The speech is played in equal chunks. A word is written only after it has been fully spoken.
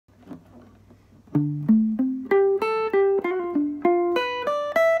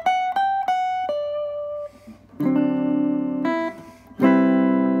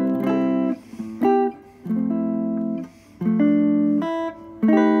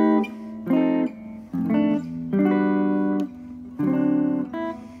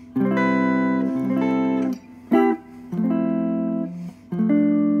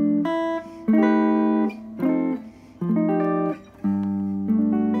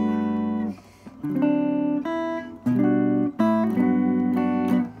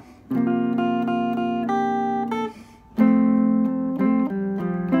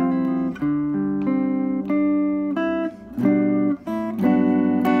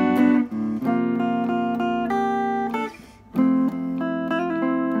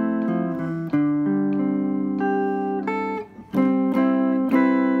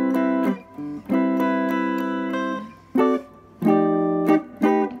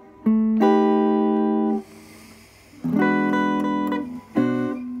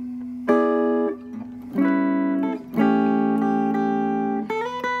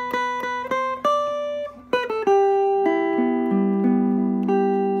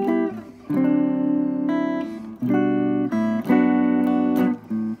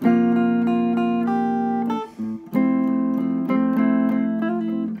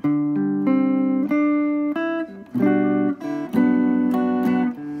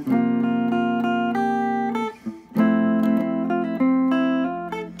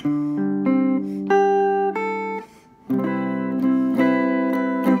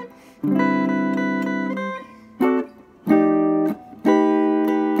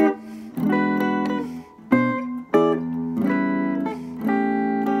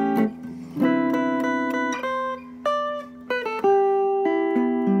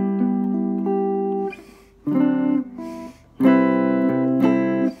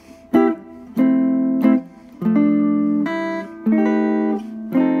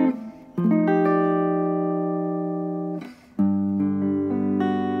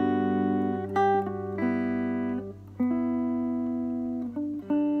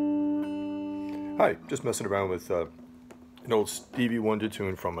Hi, just messing around with an old Stevie Wonder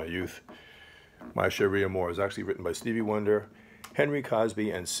tune from my youth. My Cherie Amor is actually written by Stevie Wonder, Henry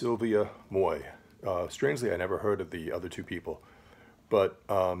Cosby, and Sylvia Moy. Strangely, I never heard of the other two people, but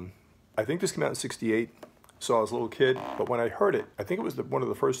I think this came out in '68. Saw as a little kid, but when I heard it, I think it was one of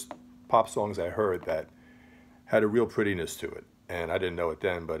the first pop songs I heard that had a real prettiness to it. And I didn't know it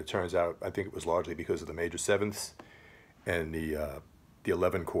then, but it turns out I think it was largely because of the major sevenths and the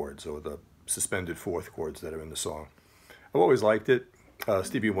 11 chords, or the suspended fourth chords that are in the song. I've always liked it.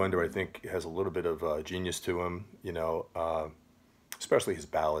 Stevie Wonder, I think, has a little bit of genius to him, you know, especially his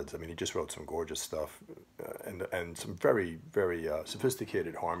ballads. I mean, he just wrote some gorgeous stuff, and some very, very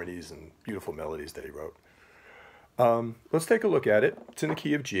sophisticated harmonies and beautiful melodies that he wrote. Let's take a look at it. It's in the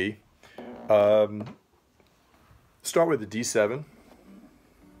key of G. Start with the D7.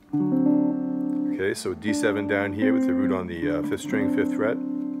 Okay, so D7 down here with the root on the 5th string, 5th fret.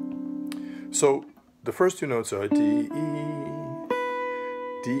 So the first two notes are D,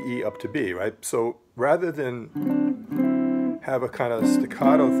 E up to B, right? So rather than have a kind of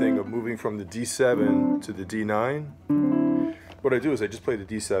staccato thing of moving from the D7 to the D9, what I do is I just play the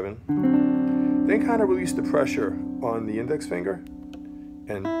D7, then kind of release the pressure on the index finger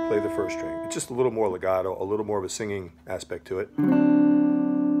and play the first string. It's just a little more legato, a little more of a singing aspect to it.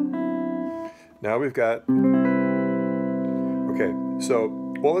 Now we've got, okay, so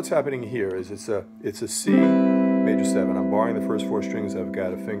all that's happening here is it's a C major 7. I'm barring the first 4 strings. I've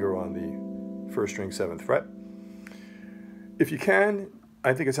got a finger on the 1st string, 7th fret. If you can,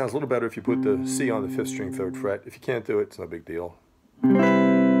 I think it sounds a little better if you put the C on the 5th string, 3rd fret. If you can't do it, it's no big deal.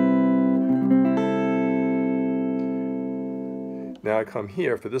 Now I come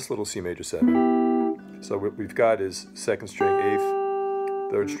here for this little C major 7. So what we've got is 2nd string, 8th,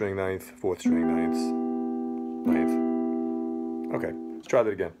 3rd string, 9th, 4th string, 9th. Okay, let's try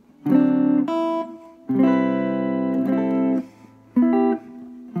that again.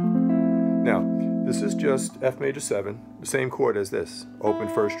 Now, this is just F major 7, the same chord as this. Open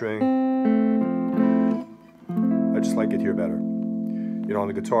 1st string. I just like it here better. You know, on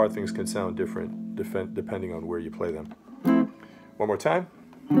the guitar, things can sound different depending on where you play them. One more time.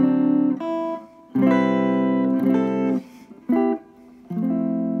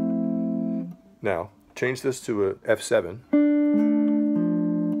 Now, change this to a F7.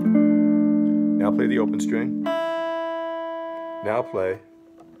 Now play the open string. Now play.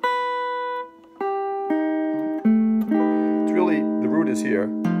 It's really, the root is here.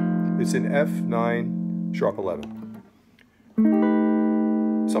 It's in F9 sharp 11.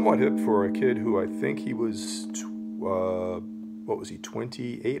 somewhat hip for a kid who I think he was, what was he,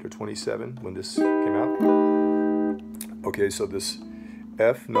 28 or 27 when this came out. Okay, so this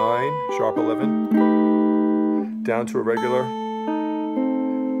F9, sharp 11, down to a regular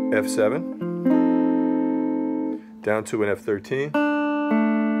F7, down to an F13.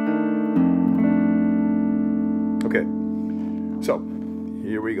 Okay, so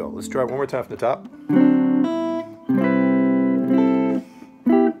here we go. Let's try it one more time from the top.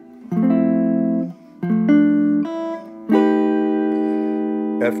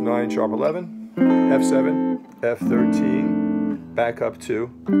 F9, sharp 11, F7, F13, back up to,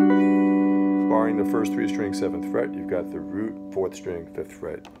 barring the first 3 strings, 7th fret, you've got the root, 4th string, 5th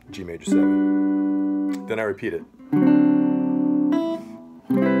fret, G major 7. Then I repeat it.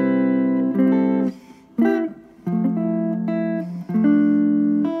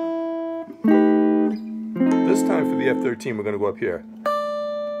 This time for the F13, we're going to go up here.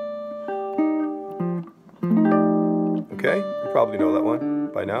 Okay, you probably know that one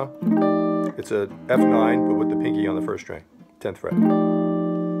by now. It's a F9, but with the pinky on the first string, 10th fret.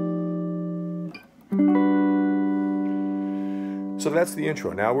 So that's the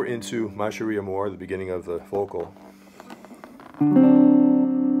intro. Now we're into My Cherie Amor, the beginning of the vocal.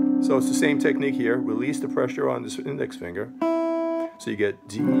 So it's the same technique here. Release the pressure on this index finger. So you get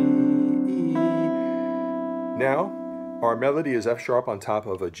D, E. Now, our melody is F sharp on top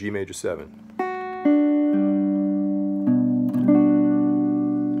of a G major 7.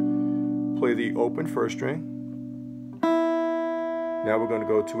 Play the open first string. Now we're going to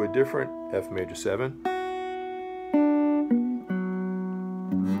go to a different F major 7.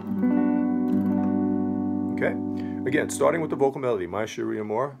 Okay, again, starting with the vocal melody, My Cherie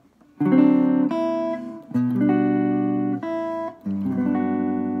Amor.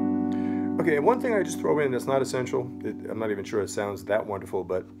 Okay, and one thing I just throw in that's not essential, I'm not even sure it sounds that wonderful,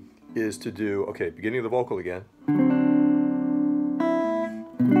 but is to do, okay, beginning of the vocal again.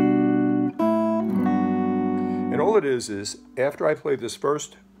 And all it is after I play this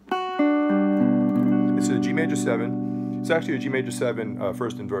first, it's a G major 7. It's actually a G major 7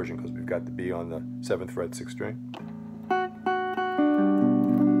 first inversion because we've got the B on the 7th fret, 6th string.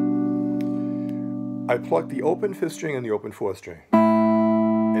 I pluck the open 5th string and the open 4th string.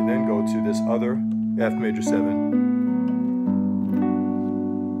 And then go to this other F major 7.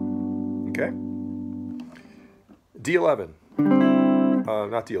 Okay? D11.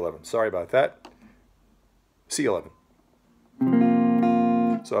 Not D11, sorry about that. C11.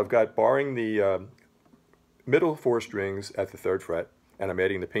 So I've got, barring the middle 4 strings at the 3rd fret, and I'm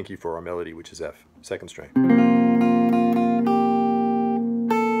adding the pinky for our melody, which is F, 2nd string.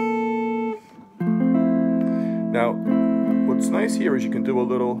 Now, what's nice here is you can do a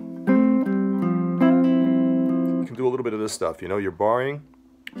little bit of this stuff. You know, you're barring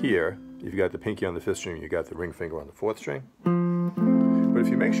here, you've got the pinky on the 5th string, you've got the ring finger on the 4th string. But if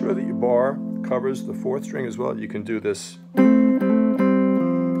you make sure that your bar covers the 4th string as well, you can do this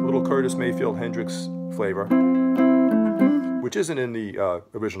little Curtis Mayfield Hendrix flavor, which isn't in the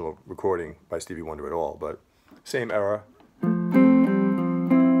original recording by Stevie Wonder at all, but same era.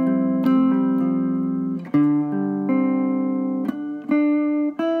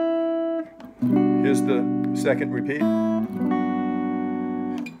 Here's the second repeat.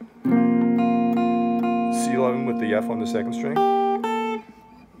 C11 with the F on the 2nd string.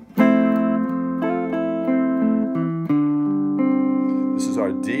 This is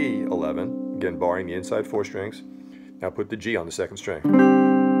our D11, again barring the inside 4 strings. Now put the G on the 2nd string.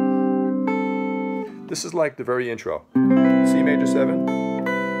 This is like the very intro. C major 7.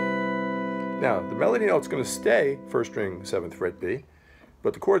 Now the melody note's going to stay 1st string 7th fret B,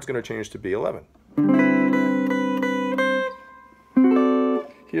 but the chord's going to change to B11.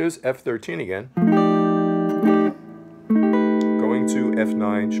 Here's F13 again, going to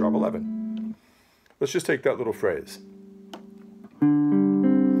F9 sharp 11. Let's just take that little phrase.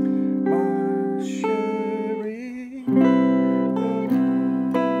 My Cherie.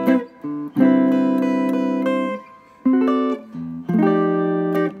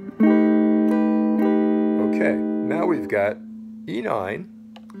 Okay, now we've got E9,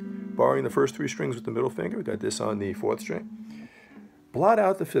 barring the first 3 strings with the middle finger. We've got this on the 4th string. Blot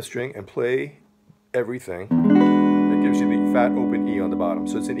out the 5th string and play everything. That gives you the fat open E on the bottom.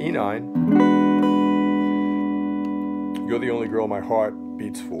 So it's an E9. You're the only girl my heart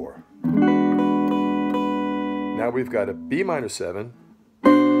beats for. Now we've got a B minor 7.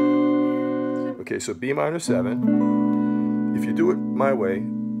 Okay, so B minor 7. If you do it my way,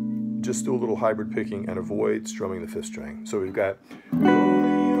 just do a little hybrid picking and avoid strumming the 5th string. So we've got, you're the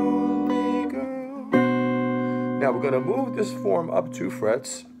only girl Now we're going to move this form up 2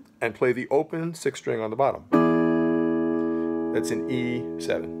 frets and play the open 6th string on the bottom. That's an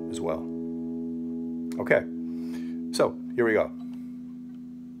E7 as well. Okay, so here we go.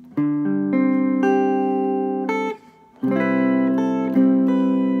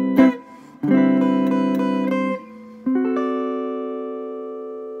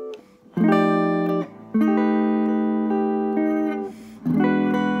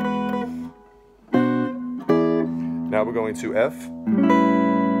 Now we're going to F.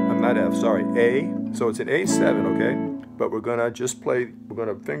 Not F, sorry, A. So it's an A7, okay? But we're gonna just play, we're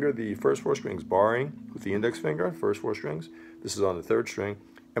gonna finger the first 4 strings, barring with the index finger, first 4 strings. This is on the 3rd string.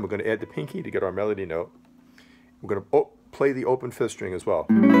 And we're gonna add the pinky to get our melody note. We're gonna play the open 5th string as well.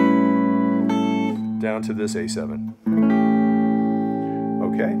 Down to this A7.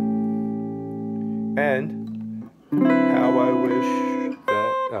 Okay? And how I wish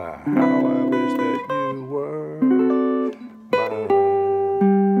that you were mine.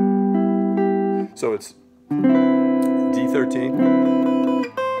 So it's D13,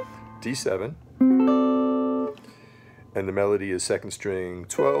 D7, and the melody is 2nd string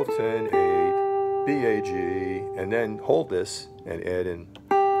 12, 10, 8, B, A, G, and then hold this and add in.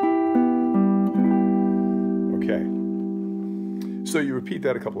 Okay. So you repeat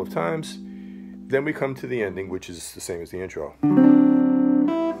that a couple of times, then we come to the ending, which is the same as the intro.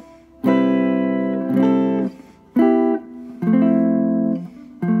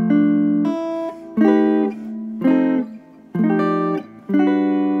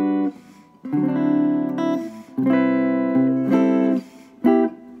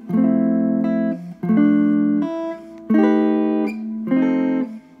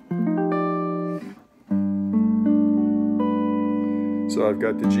 So I've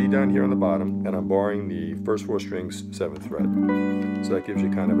got the G down here on the bottom, and I'm barring the first 4 strings 7th fret. So that gives you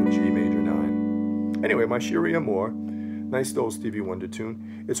kind of a G major 9. Anyway, my Cherie Amor, nice old Stevie Wonder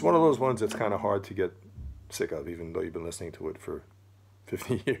tune. It's one of those ones that's kind of hard to get sick of, even though you've been listening to it for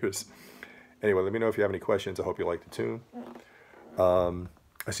 50 years. Anyway, let me know if you have any questions. I hope you like the tune.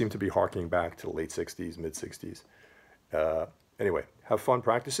 I seem to be harking back to the late 60s, mid 60s. Anyway, have fun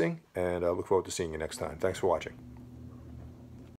practicing, and I look forward to seeing you next time. Thanks for watching.